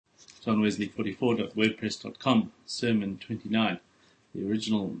johnwesley44.wordpress.com, Sermon 29, the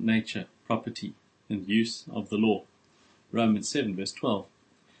original nature, property, and use of the law. Romans 7, verse 12.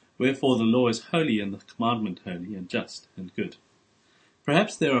 Wherefore the law is holy, and the commandment holy, and just, and good.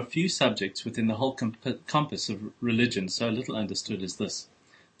 Perhaps there are few subjects within the whole compass of religion so little understood as this.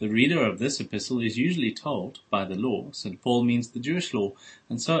 The reader of this epistle is usually told, by the law, St. Paul means the Jewish law,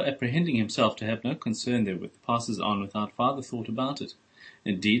 and so apprehending himself to have no concern therewith, passes on without farther thought about it.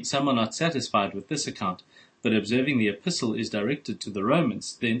 Indeed, some are not satisfied with this account, but observing the epistle is directed to the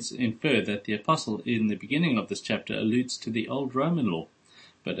Romans, thence infer that the apostle in the beginning of this chapter alludes to the old Roman law.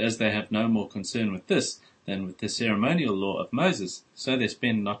 But as they have no more concern with this than with the ceremonial law of Moses, so they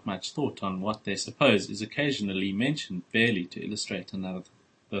spend not much thought on what they suppose is occasionally mentioned barely to illustrate another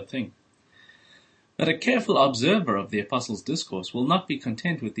thing. But a careful observer of the apostle's discourse will not be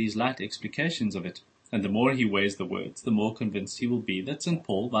content with these light explications of it, and the more he weighs the words, the more convinced he will be that St.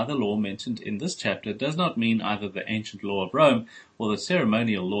 Paul, by the law mentioned in this chapter, does not mean either the ancient law of Rome or the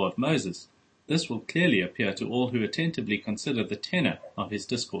ceremonial law of Moses. This will clearly appear to all who attentively consider the tenor of his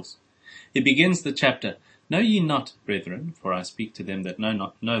discourse. He begins the chapter, Know ye not, brethren, for I speak to them that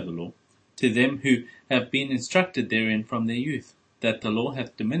know the law, to them who have been instructed therein from their youth, that the law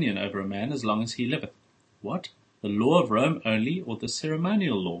hath dominion over a man as long as he liveth. What? The law of Rome only, or the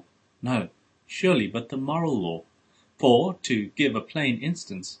ceremonial law? No, surely, but the moral law. For, to give a plain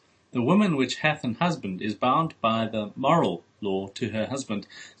instance, the woman which hath an husband is bound by the moral law to her husband,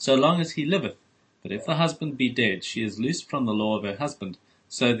 so long as he liveth. But if the husband be dead, she is loosed from the law of her husband.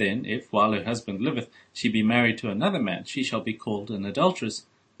 So then, if, while her husband liveth, she be married to another man, she shall be called an adulteress.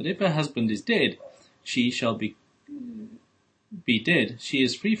 But if her husband is dead, she shall be dead, she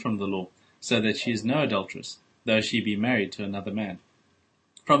is free from the law, so that she is no adulteress, though she be married to another man.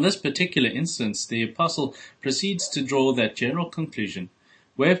 From this particular instance, the apostle proceeds to draw that general conclusion,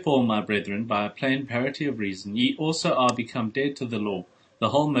 Wherefore, my brethren, by a plain parity of reason, ye also are become dead to the law, the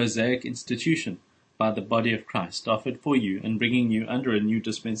whole Mosaic institution, by the body of Christ, offered for you, and bringing you under a new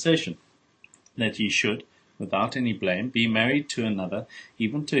dispensation, that ye should, without any blame, be married to another,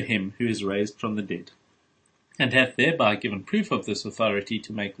 even to him who is raised from the dead, and hath thereby given proof of this authority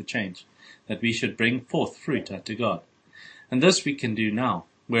to make the change, that we should bring forth fruit unto God. And this we can do now,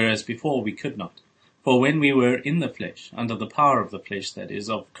 whereas before we could not. For when we were in the flesh, under the power of the flesh, that is,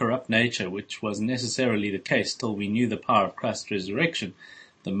 of corrupt nature, which was necessarily the case till we knew the power of Christ's resurrection,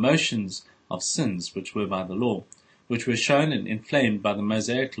 the motions of sins which were by the law, which were shown and inflamed by the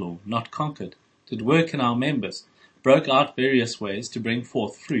Mosaic law, not conquered, did work in our members, broke out various ways to bring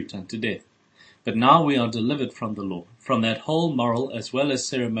forth fruit unto death. But now we are delivered from the law, from that whole moral as well as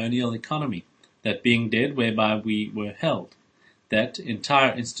ceremonial economy, that being dead whereby we were held, that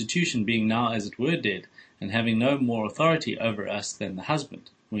entire institution being now as it were dead, and having no more authority over us than the husband,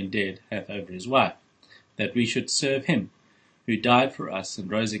 when dead, hath over his wife, that we should serve him, who died for us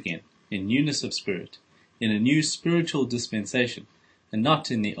and rose again, in newness of spirit, in a new spiritual dispensation, and not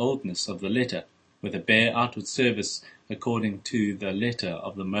in the oldness of the letter, with a bare outward service according to the letter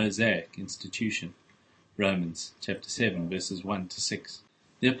of the Mosaic institution. Romans chapter 7, verses 1 to 6.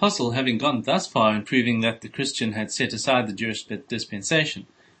 The apostle, having gone thus far in proving that the Christian had set aside the Jewish dispensation,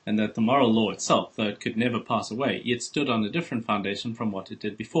 and that the moral law itself, though it could never pass away, yet stood on a different foundation from what it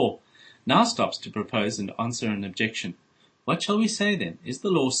did before, now stops to propose and answer an objection. What shall we say then? Is the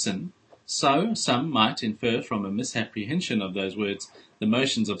law sin? So some might infer from a misapprehension of those words the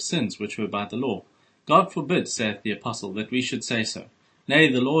motions of sins which were by the law. God forbid, saith the apostle, that we should say so.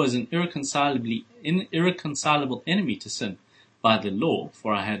 Nay, the law is an irreconcilable enemy to sin. By the law,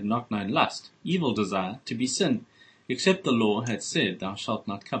 for I had not known lust, evil desire, to be sin, except the law had said, Thou shalt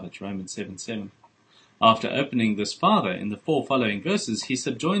not covet, Romans 7:7. After opening this farther in the 4 following verses, he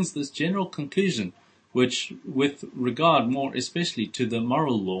subjoins this general conclusion, which, with regard more especially to the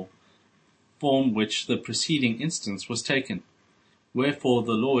moral law, from which the preceding instance was taken. Wherefore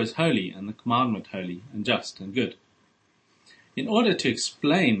the law is holy, and the commandment holy, and just, and good. In order to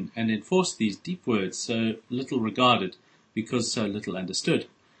explain and enforce these deep words so little regarded, because so little understood,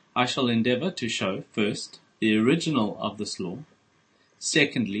 I shall endeavour to show, first, the original of this law,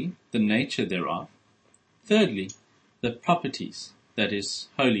 secondly, the nature thereof, thirdly, the properties, that is,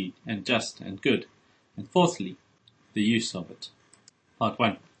 holy, and just, and good, and fourthly, the use of it. Part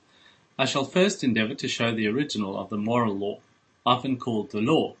 1. I shall first endeavour to show the original of the moral law, often called the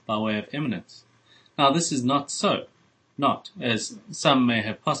law by way of eminence. Now this is not, as some may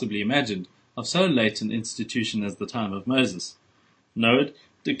have possibly imagined, of so late an institution as the time of Moses. No, it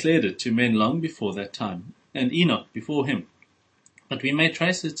declared it to men long before that time, and Enoch before him. But we may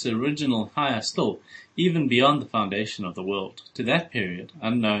trace its original higher still, even beyond the foundation of the world, to that period,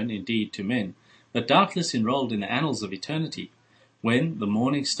 unknown indeed to men, but doubtless enrolled in the annals of eternity, when the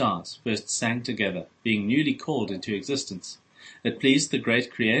morning stars first sang together, being newly called into existence. It pleased the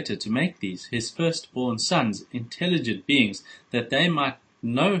great Creator to make these, his firstborn sons, intelligent beings, that they might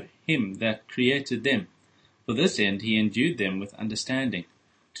know him that created them. For this end he endued them with understanding,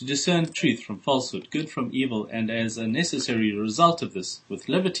 to discern truth from falsehood, good from evil, and as a necessary result of this, with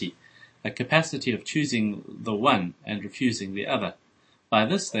liberty, a capacity of choosing the one and refusing the other. By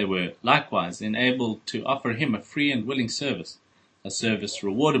this they were, likewise, enabled to offer him a free and willing service, a service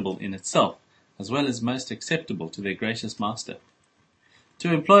rewardable in itself, as well as most acceptable to their gracious Master.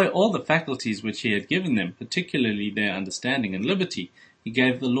 To employ all the faculties which he had given them, particularly their understanding and liberty, he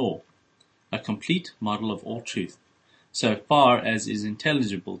gave the law, a complete model of all truth, so far as is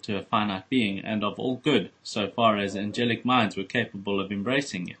intelligible to a finite being, and of all good, so far as angelic minds were capable of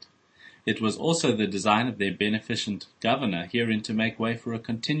embracing it. It was also the design of their beneficent governor herein to make way for a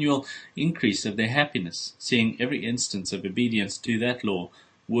continual increase of their happiness, seeing every instance of obedience to that law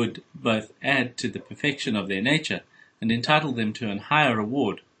would both add to the perfection of their nature and entitle them to an higher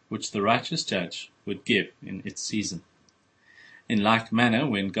reward, which the righteous judge would give in its season. In like manner,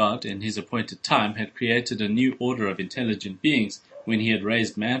 when God, in his appointed time, had created a new order of intelligent beings, when he had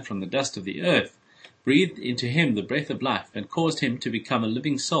raised man from the dust of the earth, breathed into him the breath of life, and caused him to become a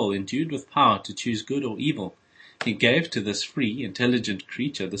living soul endued with power to choose good or evil, he gave to this free, intelligent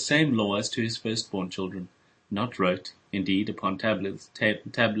creature the same law as to his firstborn children, not wrote, indeed, upon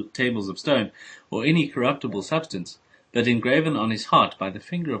tables of stone, or any corruptible substance, but engraven on his heart by the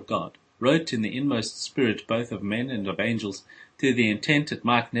finger of God, wrote in the inmost spirit both of men and of angels, to the intent it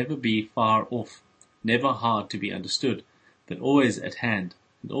might never be far off, never hard to be understood, but always at hand,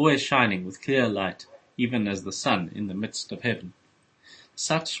 and always shining with clear light, even as the sun in the midst of heaven.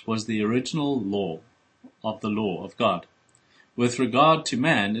 Such was the original law of God. With regard to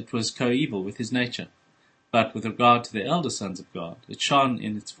man, it was coeval with his nature. But with regard to the elder sons of God, it shone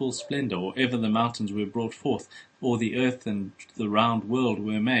in its full splendor, or ever the mountains were brought forth, or the earth and the round world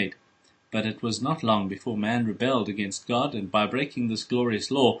were made. But it was not long before man rebelled against God, and by breaking this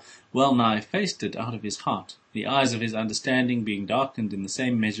glorious law, well nigh effaced it out of his heart, the eyes of his understanding being darkened in the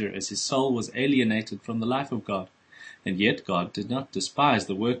same measure as his soul was alienated from the life of God. And yet God did not despise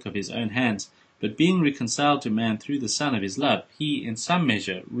the work of his own hands, but being reconciled to man through the Son of his love, he in some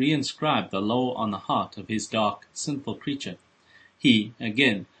measure reinscribed the law on the heart of his dark, sinful creature. He,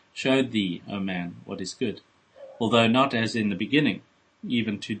 again, showed thee, O man, what is good, although not as in the beginning,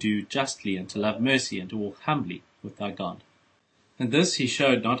 even to do justly and to love mercy and to walk humbly with thy God. And this he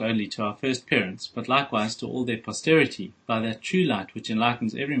showed not only to our first parents, but likewise to all their posterity, by that true light which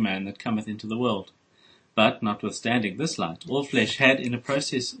enlightens every man that cometh into the world. But, notwithstanding this light, all flesh had in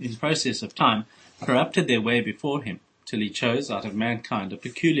process of time corrupted their way before him, till he chose out of mankind a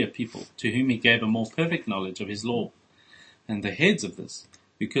peculiar people, to whom he gave a more perfect knowledge of his law. And the heads of this,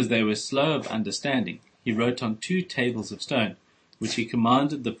 because they were slow of understanding, he wrote on 2 tables of stone, which he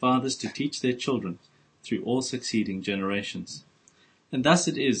commanded the fathers to teach their children through all succeeding generations. And thus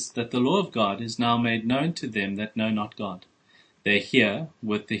it is that the law of God is now made known to them that know not God. They hear,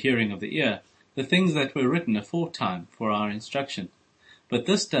 with the hearing of the ear, the things that were written aforetime for our instruction. But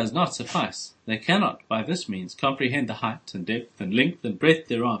this does not suffice. They cannot, by this means, comprehend the height and depth and length and breadth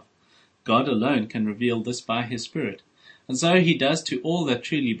thereof. God alone can reveal this by his Spirit. And so he does to all that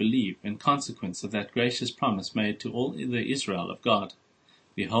truly believe, in consequence of that gracious promise made to all the Israel of God.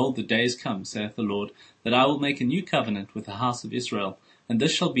 Behold, the days come, saith the Lord, that I will make a new covenant with the house of Israel, and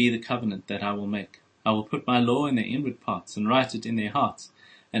this shall be the covenant that I will make. I will put my law in their inward parts, and write it in their hearts,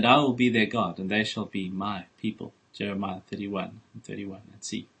 and I will be their God, and they shall be my people. Jeremiah 31 and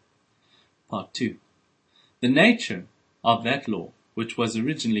C. Part 2. The nature of that law, which was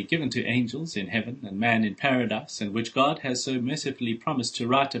originally given to angels in heaven and man in paradise, and which God has so mercifully promised to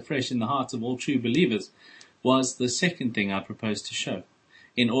write afresh in the hearts of all true believers, was the second thing I propose to show,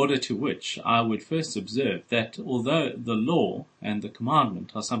 in order to which I would first observe that although the law and the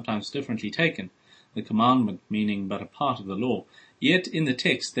commandment are sometimes differently taken, the commandment meaning but a part of the law, yet in the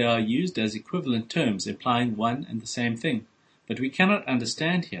text they are used as equivalent terms implying one and the same thing. But we cannot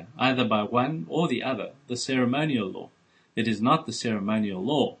understand here, either by one or the other, the ceremonial law. It is not the ceremonial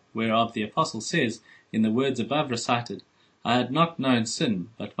law, whereof the Apostle says, in the words above recited, I had not known sin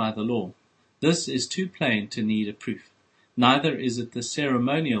but by the law. This is too plain to need a proof. Neither is it the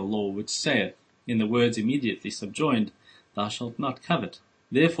ceremonial law which saith, in the words immediately subjoined, Thou shalt not covet.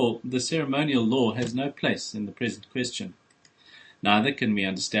 Therefore the ceremonial law has no place in the present question. Neither can we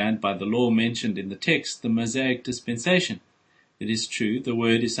understand by the law mentioned in the text the Mosaic dispensation. It is true, the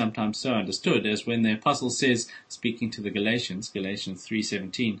word is sometimes so understood, as when the apostle says, speaking to the Galatians, Galatians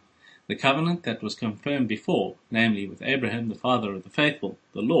 3:17, the covenant that was confirmed before, namely with Abraham, the father of the faithful,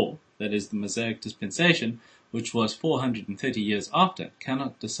 the law, that is the Mosaic dispensation, which was 430 years after,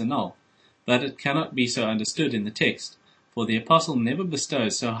 cannot disannul. But it cannot be so understood in the text, for the apostle never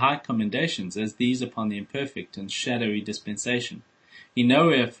bestows so high commendations as these upon the imperfect and shadowy dispensation. He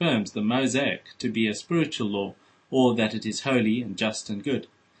nowhere affirms the Mosaic to be a spiritual law, or that it is holy and just and good.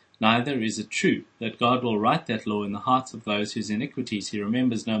 Neither is it true that God will write that law in the hearts of those whose iniquities he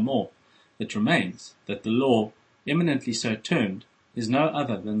remembers no more. It remains that the law, eminently so termed, is no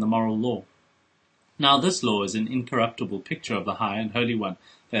other than the moral law. Now this law is an incorruptible picture of the high and holy one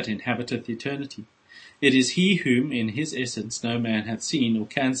that inhabiteth eternity. It is he whom in his essence no man hath seen or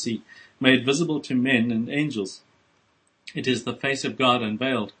can see, made visible to men and angels. It is the face of God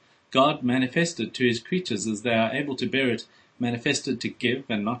unveiled, God manifested to his creatures as they are able to bear it, manifested to give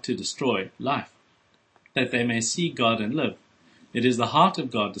and not to destroy life, that they may see God and live. It is the heart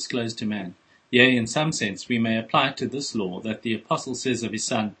of God disclosed to man. Yea, in some sense we may apply to this law that the apostle says of his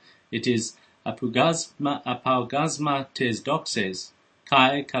son, it is apaugasma tes doxes,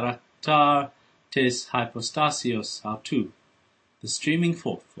 kai character tes hypostasios autou, the streaming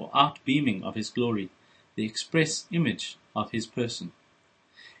forth or outbeaming of his glory, the express image of his person.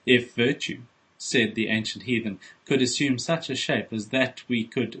 If virtue, said the ancient heathen, could assume such a shape as that we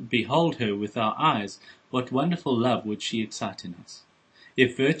could behold her with our eyes, what wonderful love would she excite in us?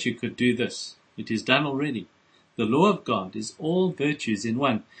 If virtue could do this, it is done already. The law of God is all virtues in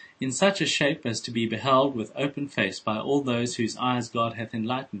one, in such a shape as to be beheld with open face by all those whose eyes God hath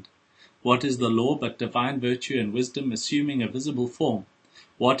enlightened. What is the law but divine virtue and wisdom assuming a visible form?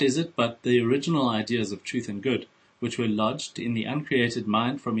 What is it but the original ideas of truth and good, which were lodged in the uncreated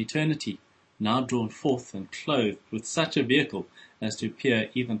mind from eternity, now drawn forth and clothed with such a vehicle as to appear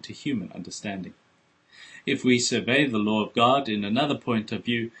even to human understanding? If we survey the law of God in another point of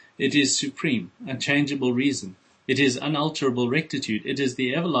view, it is supreme, unchangeable reason. It is unalterable rectitude. It is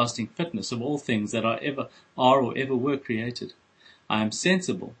the everlasting fitness of all things that are or ever were created. I am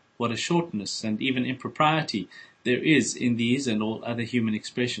sensible what a shortness and even impropriety there is in these and all other human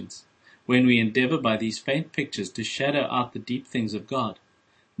expressions, when we endeavour by these faint pictures to shadow out the deep things of God.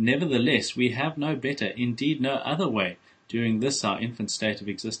 Nevertheless, we have no better, indeed no other way, during this our infant state of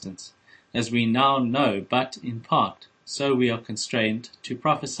existence. As we now know but in part, so we are constrained to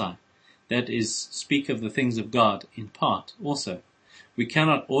prophesy, that is, speak of the things of God in part also. We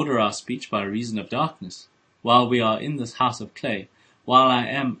cannot order our speech by reason of darkness. While we are in this house of clay, while I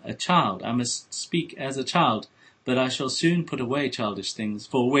am a child, I must speak as a child, but I shall soon put away childish things,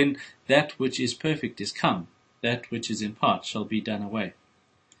 for when that which is perfect is come, that which is in part shall be done away.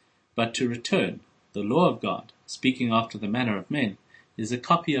 But to return, the law of God, speaking after the manner of men, is a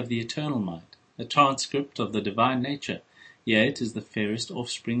copy of the eternal mind, a transcript of the divine nature. Yea, it is the fairest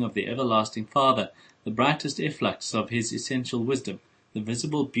offspring of the everlasting Father, the brightest efflux of his essential wisdom, the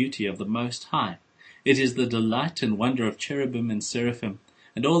visible beauty of the Most High. It is the delight and wonder of cherubim and seraphim,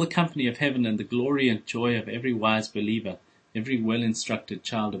 and all the company of heaven, and the glory and joy of every wise believer, every well-instructed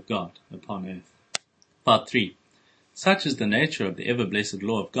child of God upon earth. Part 3. Such is the nature of the ever-blessed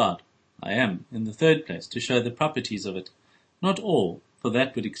law of God. I am, in the third place, to show the properties of it. Not all, for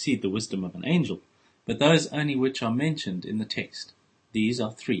that would exceed the wisdom of an angel, but those only which are mentioned in the text. These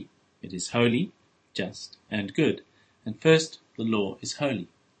are three. It is holy, just, and good. And first, the law is holy.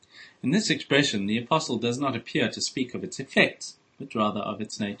 In this expression, the apostle does not appear to speak of its effects, but rather of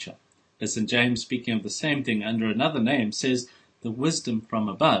its nature. As St. James, speaking of the same thing under another name, says, the wisdom from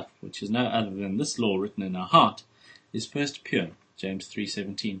above, which is no other than this law written in our heart, is first pure, James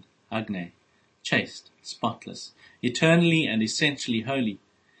 3:17, agne, chaste, spotless, eternally and essentially holy,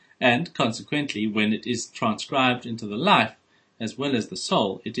 and consequently, when it is transcribed into the life, as well as the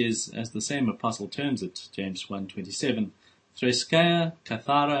soul, it is, as the same apostle terms it, James 1:27, threskeia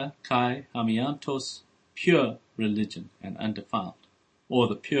kathara kai amiantos, pure religion and undefiled, or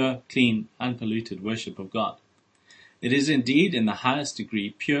the pure, clean, unpolluted worship of God. It is indeed in the highest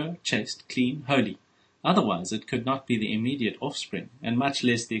degree pure, chaste, clean, holy. Otherwise it could not be the immediate offspring, and much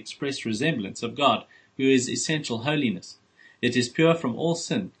less the express resemblance of God, who is essential holiness. It is pure from all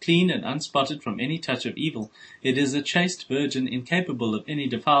sin, clean and unspotted from any touch of evil. It is a chaste virgin, incapable of any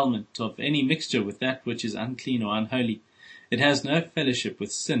defilement, of any mixture with that which is unclean or unholy. It has no fellowship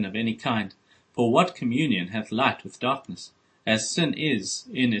with sin of any kind. For what communion hath light with darkness? As sin is,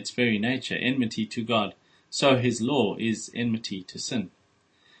 in its very nature, enmity to God, so his law is enmity to sin.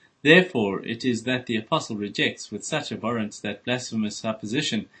 Therefore it is that the apostle rejects with such abhorrence that blasphemous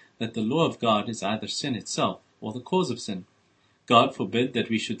supposition that the law of God is either sin itself or the cause of sin. God forbid that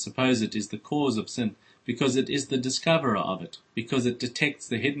we should suppose it is the cause of sin, because it is the discoverer of it, because it detects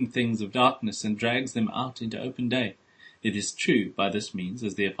the hidden things of darkness and drags them out into open day. It is true, by this means,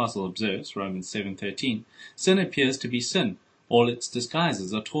 as the Apostle observes, Romans 7:13, sin appears to be sin, all its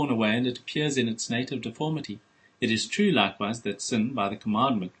disguises are torn away, and it appears in its native deformity. It is true likewise that sin, by the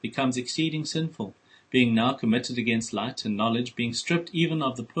commandment, becomes exceeding sinful, being now committed against light and knowledge, being stripped even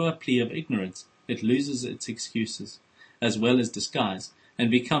of the poor plea of ignorance, it loses its excuses, as well as disguise,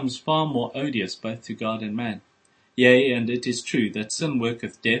 and becomes far more odious both to God and man. Yea, and it is true that sin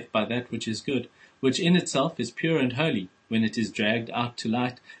worketh death by that which is good, which in itself is pure and holy. When it is dragged out to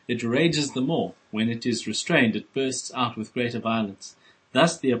light, it rages the more. When it is restrained, it bursts out with greater violence.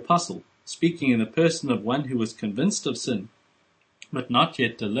 Thus the Apostle, speaking in the person of one who was convinced of sin, but not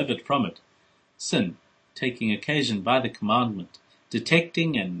yet delivered from it, sin, taking occasion by the commandment,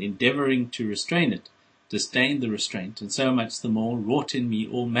 detecting and endeavouring to restrain it, disdained the restraint, and so much the more wrought in me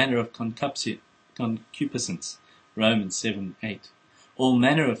all manner of concupiscence, Romans 7:8, all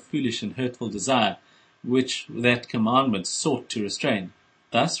manner of foolish and hurtful desire, which that commandment sought to restrain.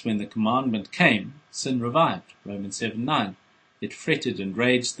 Thus, when the commandment came, sin revived, Romans 7:9. It fretted and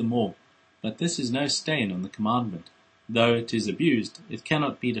raged the more. But this is no stain on the commandment. Though it is abused, it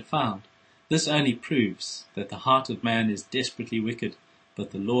cannot be defiled. This only proves that the heart of man is desperately wicked,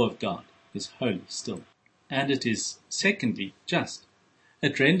 but the law of God is holy still. And it is, secondly, just.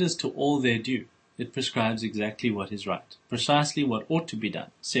 It renders to all their due. It prescribes exactly what is right, precisely what ought to be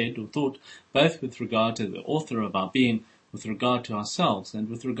done, said or thought, both with regard to the author of our being, with regard to ourselves, and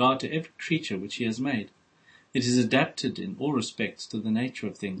with regard to every creature which he has made. It is adapted in all respects to the nature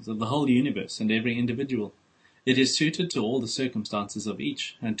of things, of the whole universe and every individual. It is suited to all the circumstances of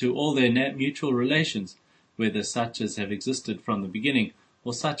each, and to all their mutual relations, whether such as have existed from the beginning,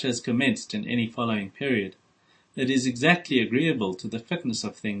 or such as commenced in any following period. It is exactly agreeable to the fitness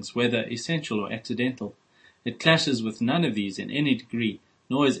of things, whether essential or accidental. It clashes with none of these in any degree,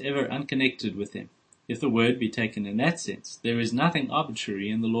 nor is ever unconnected with them. If the word be taken in that sense, there is nothing arbitrary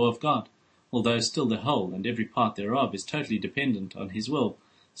in the law of God, although still the whole and every part thereof is totally dependent on his will,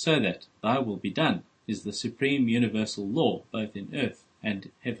 so that thy will be done is the supreme universal law both in earth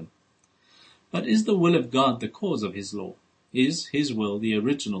and heaven. But is the will of God the cause of his law? Is his will the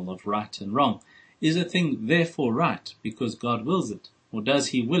original of right and wrong? Is a thing therefore right because God wills it, or does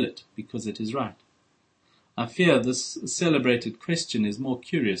he will it because it is right? I fear this celebrated question is more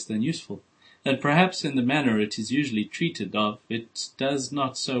curious than useful, and perhaps in the manner it is usually treated of, it does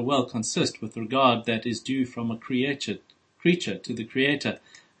not so well consist with regard that is due from a creature to the Creator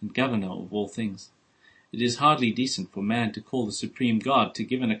and Governor of all things. It is hardly decent for man to call the supreme God to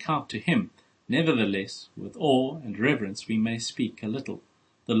give an account to him. Nevertheless, with awe and reverence we may speak a little.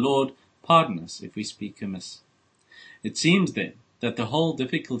 The Lord pardon us if we speak amiss. It seems, then, that the whole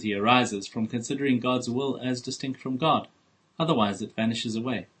difficulty arises from considering God's will as distinct from God. Otherwise it vanishes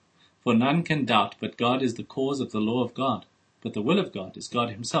away. For none can doubt but God is the cause of the law of God, but the will of God is God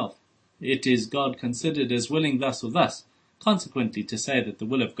himself. It is God considered as willing thus or thus. Consequently, to say that the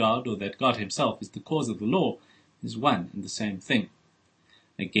will of God or that God himself is the cause of the law is one and the same thing.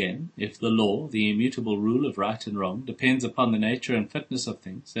 Again, if the law, the immutable rule of right and wrong, depends upon the nature and fitness of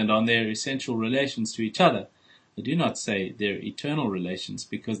things and on their essential relations to each other, I do not say their eternal relations,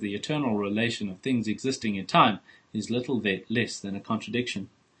 because the eternal relation of things existing in time is little less than a contradiction.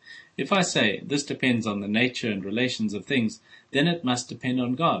 If I say this depends on the nature and relations of things, then it must depend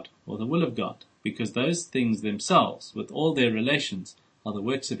on God, or the will of God, because those things themselves, with all their relations, are the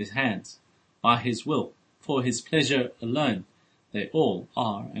works of his hands, by his will, for his pleasure alone. They all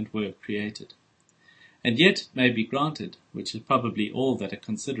are and were created. And yet it may be granted, which is probably all that a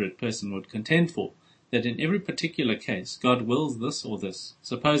considerate person would contend for, that in every particular case God wills this or this.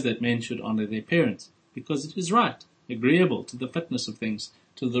 Suppose that men should honour their parents, because it is right, agreeable to the fitness of things,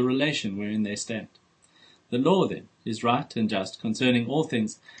 to the relation wherein they stand. The law, then, is right and just concerning all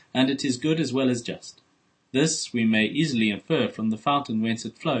things, and it is good as well as just. This we may easily infer from the fountain whence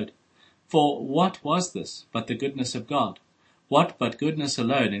it flowed. For what was this but the goodness of God? What but goodness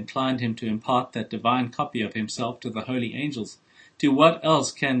alone inclined him to impart that divine copy of himself to the holy angels? To what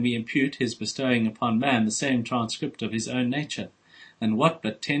else can we impute his bestowing upon man the same transcript of his own nature? And what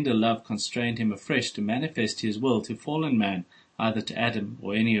but tender love constrained him afresh to manifest his will to fallen man, either to Adam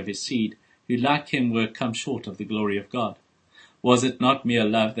or any of his seed, who like him were come short of the glory of God? Was it not mere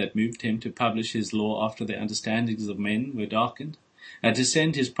love that moved him to publish his law after the understandings of men were darkened, and to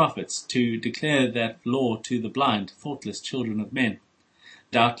send his prophets to declare that law to the blind, thoughtless children of men?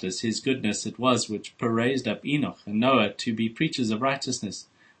 Doubtless his goodness it was which raised up Enoch and Noah to be preachers of righteousness,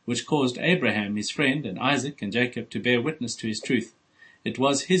 which caused Abraham his friend and Isaac and Jacob to bear witness to his truth. It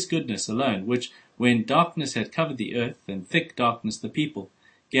was his goodness alone which, when darkness had covered the earth and thick darkness the people,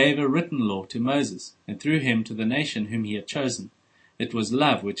 gave a written law to Moses, and through him to the nation whom he had chosen. It was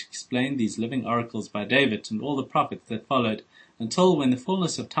love which explained these living oracles by David and all the prophets that followed, until when the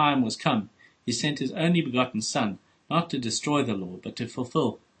fullness of time was come, he sent his only begotten Son, not to destroy the law, but to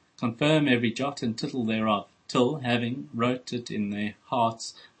fulfill, confirm every jot and tittle thereof, till, having wrote it in the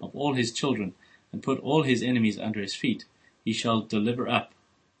hearts of all his children, and put all his enemies under his feet, he shall deliver up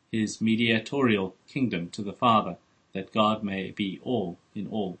his mediatorial kingdom to the Father, that God may be all in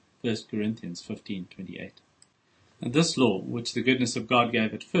all. 1 Corinthians 15:28. And this law, which the goodness of God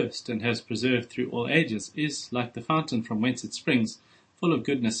gave at first, and has preserved through all ages, is, like the fountain from whence it springs, full of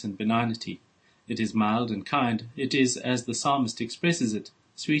goodness and benignity. It is mild and kind. It is, as the psalmist expresses it,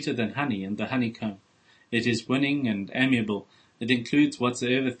 sweeter than honey and the honeycomb. It is winning and amiable. It includes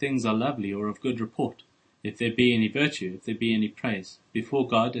whatsoever things are lovely or of good report. If there be any virtue, if there be any praise, before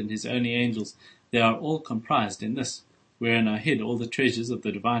God and his only angels, they are all comprised in this, wherein are hid all the treasures of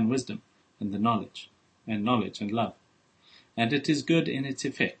the divine wisdom and the knowledge and love. And it is good in its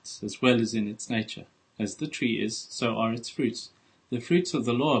effects, as well as in its nature. As the tree is, so are its fruits. The fruits of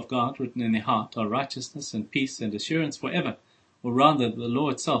the law of God written in the heart are righteousness and peace and assurance forever, or rather the law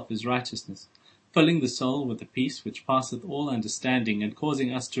itself is righteousness, filling the soul with a peace which passeth all understanding, and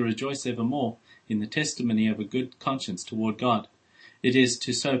causing us to rejoice evermore in the testimony of a good conscience toward God. It is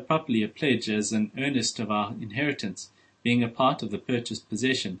to so properly a pledge as an earnest of our inheritance, being a part of the purchased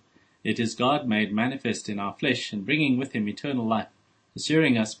possession. It is God made manifest in our flesh, and bringing with him eternal life,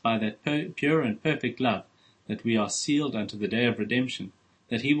 assuring us by that pure and perfect love that we are sealed unto the day of redemption,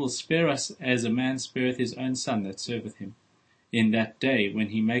 that he will spare us as a man spareth his own son that serveth him, in that day when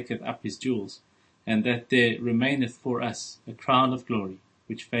he maketh up his jewels, and that there remaineth for us a crown of glory,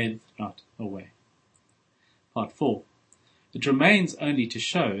 which fadeth not away. Part 4. It remains only to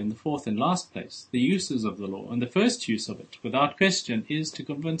show, in the fourth and last place, the uses of the law, and the first use of it, without question, is to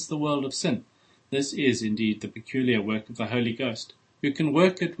convince the world of sin. This is indeed the peculiar work of the Holy Ghost, who can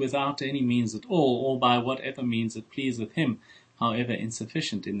work it without any means at all, or by whatever means it pleaseth him, however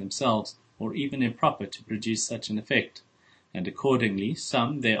insufficient in themselves, or even improper to produce such an effect. And accordingly,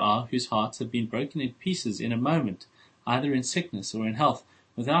 some there are whose hearts have been broken in pieces in a moment, either in sickness or in health,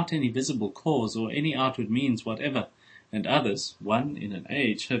 without any visible cause or any outward means whatever. And others, one in an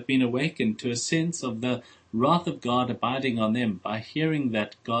age, have been awakened to a sense of the wrath of God abiding on them by hearing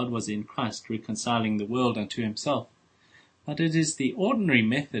that God was in Christ reconciling the world unto himself. But it is the ordinary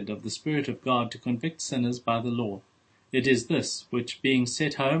method of the Spirit of God to convict sinners by the law. It is this which, being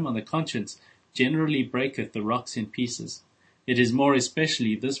set home on the conscience, generally breaketh the rocks in pieces. It is more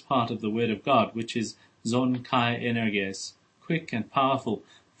especially this part of the Word of God which is zon kai energes, quick and powerful,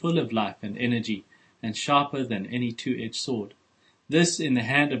 full of life and energy, and sharper than any two-edged sword. This in the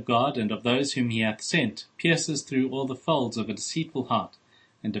hand of God and of those whom he hath sent pierces through all the folds of a deceitful heart,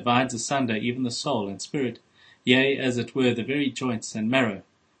 and divides asunder even the soul and spirit, yea, as it were the very joints and marrow.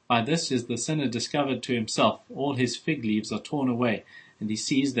 By this is the sinner discovered to himself, all his fig leaves are torn away, and he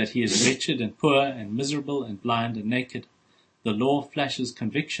sees that he is wretched and poor and miserable and blind and naked. The law flashes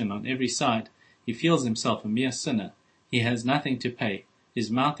conviction on every side. He feels himself a mere sinner. He has nothing to pay. His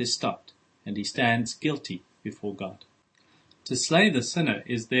mouth is stopped, and he stands guilty before God. To slay the sinner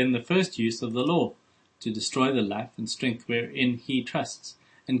is then the first use of the law, to destroy the life and strength wherein he trusts,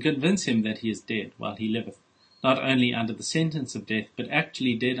 and convince him that he is dead while he liveth, not only under the sentence of death, but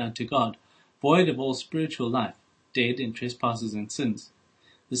actually dead unto God, void of all spiritual life, dead in trespasses and sins.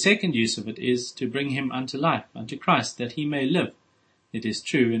 The second use of it is to bring him unto life, unto Christ, that he may live. It is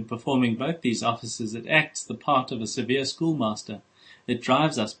true, in performing both these offices it acts the part of a severe schoolmaster. It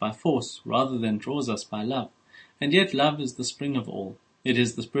drives us by force rather than draws us by love. And yet love is the spring of all. It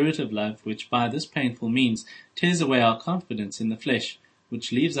is the spirit of love which by this painful means tears away our confidence in the flesh,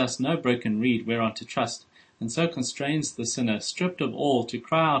 which leaves us no broken reed whereon to trust, and so constrains the sinner, stripped of all, to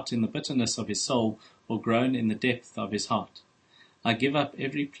cry out in the bitterness of his soul, or groan in the depth of his heart, I give up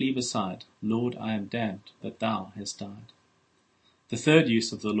every plea beside. Lord, I am damned, but thou hast died. The third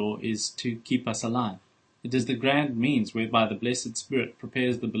use of the law is to keep us alive. It is the grand means whereby the blessed Spirit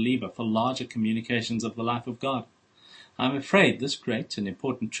prepares the believer for larger communications of the life of God. I am afraid this great and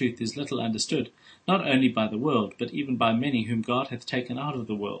important truth is little understood, not only by the world, but even by many whom God hath taken out of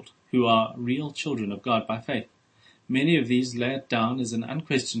the world, who are real children of God by faith. Many of these lay it down as an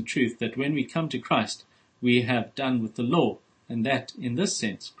unquestioned truth that when we come to Christ, we have done with the law, and that, in this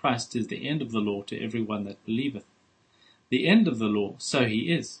sense, Christ is the end of the law to every one that believeth. The end of the law, so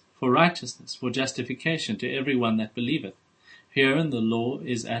he is, for righteousness, for justification to every one that believeth. Herein the law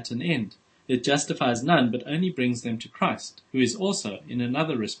is at an end. It justifies none, but only brings them to Christ, who is also, in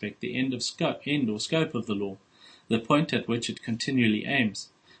another respect, the end or scope of the law, the point at which it continually aims.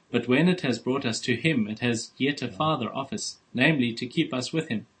 But when it has brought us to him, it has yet a farther office, namely, to keep us with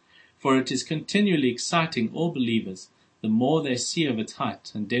him. For it is continually exciting all believers, the more they see of its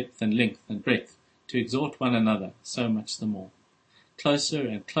height and depth and length and breadth, to exhort one another, so much the more. Closer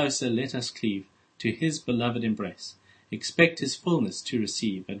and closer let us cleave to his beloved embrace, expect his fullness to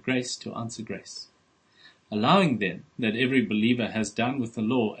receive, and grace to answer grace. Allowing then that every believer has done with the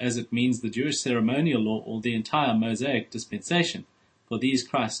law as it means the Jewish ceremonial law or the entire Mosaic dispensation, for these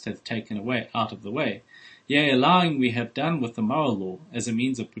Christ hath taken away out of the way, yea, allowing we have done with the moral law as a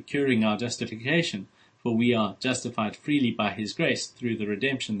means of procuring our justification, for we are justified freely by his grace through the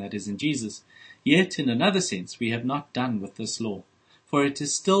redemption that is in Jesus, yet in another sense we have not done with this law, for it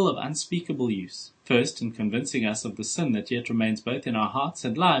is still of unspeakable use, first in convincing us of the sin that yet remains both in our hearts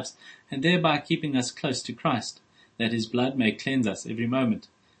and lives, and thereby keeping us close to Christ, that his blood may cleanse us every moment.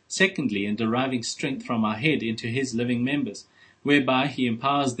 Secondly, in deriving strength from our head into his living members, whereby he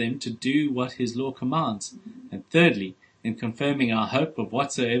empowers them to do what his law commands. And thirdly, in confirming our hope of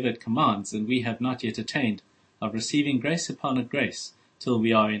whatsoever it commands, and we have not yet attained, of receiving grace upon grace, till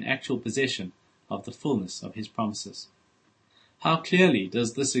we are in actual possession of the fullness of his promises. How clearly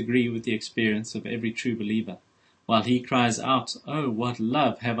does this agree with the experience of every true believer, while he cries out, "Oh, what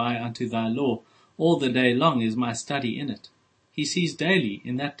love have I unto thy law! All the day long is my study in it." He sees daily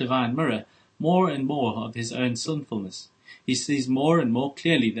in that divine mirror more and more of his own sinfulness. He sees more and more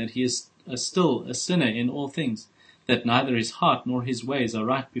clearly that he is still a sinner in all things, that neither his heart nor his ways are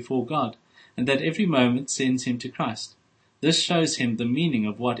right before God, and that every moment sends him to Christ. This shows him the meaning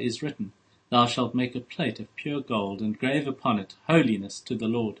of what is written, "Thou shalt make a plate of pure gold, and grave upon it holiness to the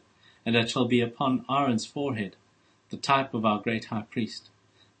Lord, and it shall be upon Aaron's forehead," the type of our great high priest,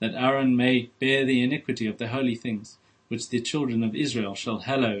 that Aaron may bear the iniquity of the holy things, which the children of Israel shall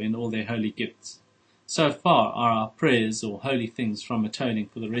hallow in all their holy gifts. So far are our prayers or holy things from atoning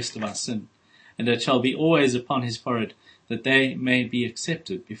for the rest of our sin, and it shall be always upon his forehead, that they may be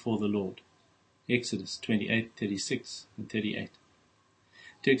accepted before the Lord. Exodus 28:36 and 38.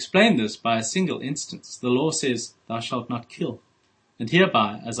 To explain this by a single instance, the law says, "Thou shalt not kill," and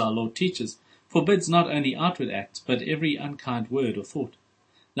hereby, as our Lord teaches, forbids not only outward acts, but every unkind word or thought.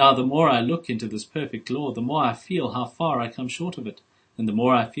 Now, the more I look into this perfect law, the more I feel how far I come short of it, and the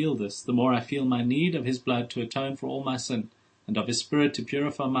more I feel this, the more I feel my need of his blood to atone for all my sin, and of his Spirit to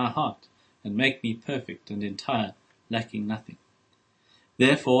purify my heart, and make me perfect and entire, lacking nothing.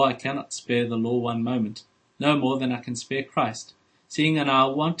 Therefore I cannot spare the law one moment, no more than I can spare Christ, seeing that I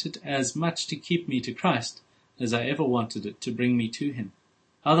want it as much to keep me to Christ as I ever wanted it to bring me to him.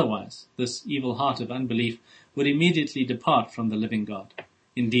 Otherwise, this evil heart of unbelief would immediately depart from the living God.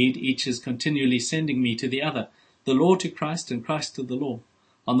 Indeed, each is continually sending me to the other, the law to Christ and Christ to the law.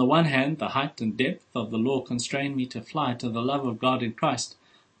 On the one hand, the height and depth of the law constrain me to fly to the love of God in Christ.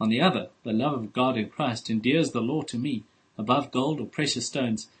 On the other, the love of God in Christ endears the law to me, above gold or precious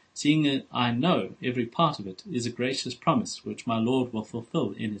stones, seeing I know every part of it is a gracious promise which my Lord will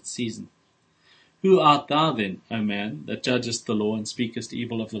fulfill in its season. Who art thou then, O man, that judgest the law and speakest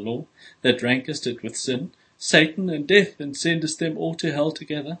evil of the law, that rankest it with sin, Satan and death, and sendest them all to hell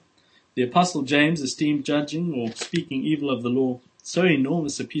together? The Apostle James esteemed judging or speaking evil of the law so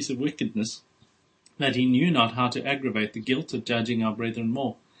enormous a piece of wickedness that he knew not how to aggravate the guilt of judging our brethren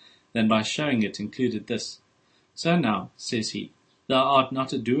more than by showing it included this. So now, says he, thou art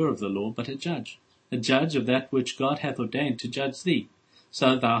not a doer of the law, but a judge of that which God hath ordained to judge thee.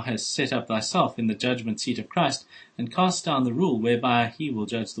 So thou hast set up thyself in the judgment seat of Christ, and cast down the rule whereby he will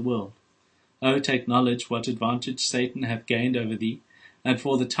judge the world. O take knowledge what advantage Satan hath gained over thee, and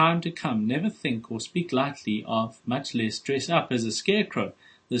for the time to come never think or speak lightly of, much less dress up as a scarecrow,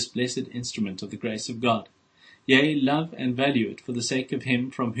 this blessed instrument of the grace of God. Yea, love and value it for the sake of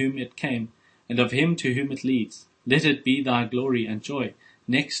him from whom it came, and of him to whom it leads. Let it be thy glory and joy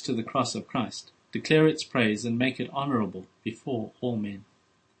next to the cross of Christ. Declare its praise and make it honourable before all men.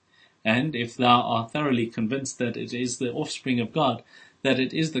 And if thou art thoroughly convinced that it is the offspring of God, that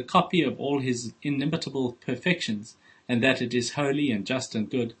it is the copy of all his inimitable perfections, and that it is holy and just and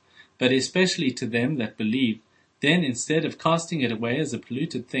good, but especially to them that believe, then instead of casting it away as a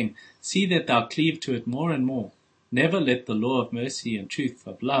polluted thing, see that thou cleave to it more and more. Never let the law of mercy and truth,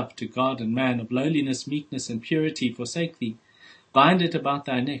 of love to God and man, of lowliness, meekness, and purity forsake thee. Bind it about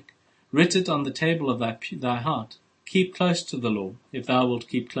thy neck. Writ it on the table of thy heart. Keep close to the law, if thou wilt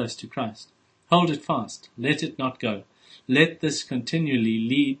keep close to Christ. Hold it fast. Let it not go. Let this continually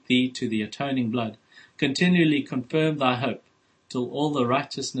lead thee to the atoning blood. Continually confirm thy hope. till all the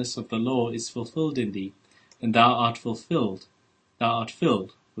righteousness of the law is fulfilled in thee, and thou art filled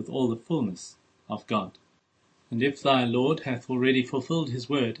with all the fullness of God. And if thy Lord hath already fulfilled his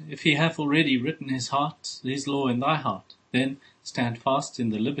word, if he hath already written his law in thy heart, then stand fast in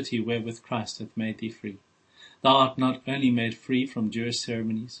the liberty wherewith Christ hath made thee free. Thou art not only made free from Jewish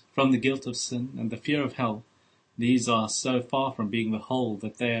ceremonies, from the guilt of sin and the fear of hell. These are so far from being the whole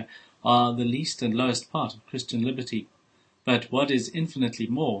that they are the least and lowest part of Christian liberty. But what is infinitely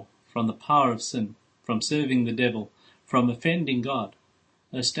more, from the power of sin, from serving the devil, from offending God.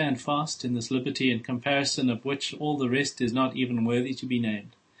 O stand fast in this liberty, in comparison of which all the rest is not even worthy to be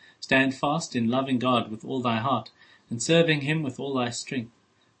named. Stand fast in loving God with all thy heart, and serving him with all thy strength.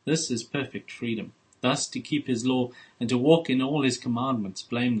 This is perfect freedom, thus to keep his law, and to walk in all his commandments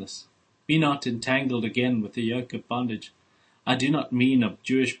blameless. Be not entangled again with the yoke of bondage. I do not mean of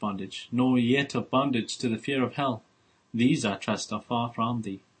Jewish bondage, nor yet of bondage to the fear of hell. These, I trust, are far from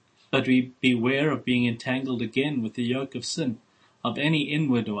thee. But beware of being entangled again with the yoke of sin, of any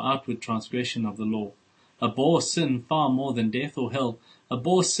inward or outward transgression of the law. Abhor sin far more than death or hell.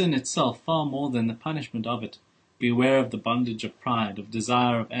 Abhor sin itself far more than the punishment of it. Beware of the bondage of pride, of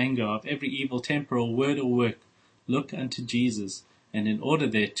desire, of anger, of every evil temper or word or work. Look unto Jesus, and in order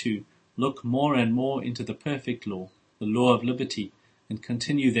thereto, look more and more into the perfect law, the law of liberty, and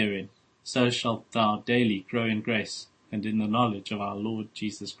continue therein. So shalt thou daily grow in grace and in the knowledge of our Lord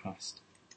Jesus Christ.